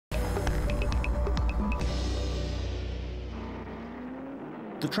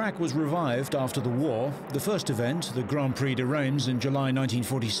The track was revived after the war. The first event, the Grand Prix de Reims in July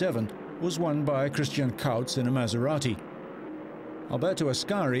 1947, was won by Christian Kautz in a Maserati. Alberto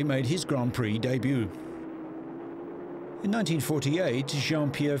Ascari made his Grand Prix debut. In 1948,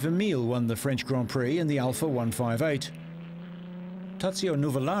 Jean-Pierre Vermille won the French Grand Prix in the Alfa 158. Tazio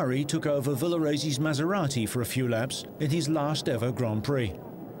Nuvolari took over Villaresi's Maserati for a few laps in his last ever Grand Prix.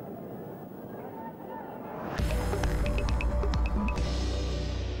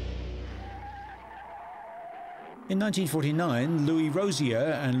 In 1949, Louis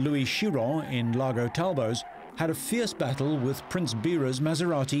Rosier and Louis Chiron in Largo Talbos had a fierce battle with Prince Bira's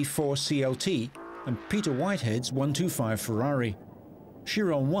Maserati 4 CLT and Peter Whitehead's 125 Ferrari.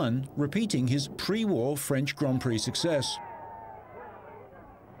 Chiron won, repeating his pre-war French Grand Prix success.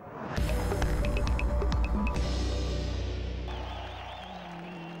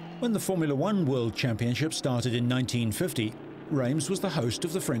 When the Formula One World Championship started in 1950, Reims was the host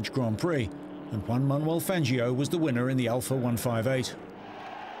of the French Grand Prix, and Juan Manuel Fangio was the winner in the Alfa 158.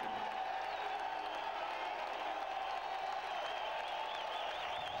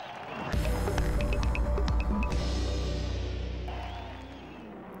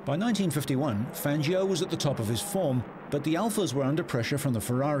 By 1951, Fangio was at the top of his form, but the Alfas were under pressure from the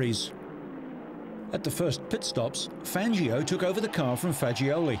Ferraris. At the first pit stops, Fangio took over the car from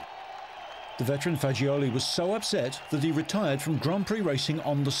Fagioli. The veteran Fagioli was so upset that he retired from Grand Prix racing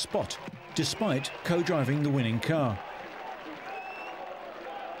on the spot, despite co-driving the winning car.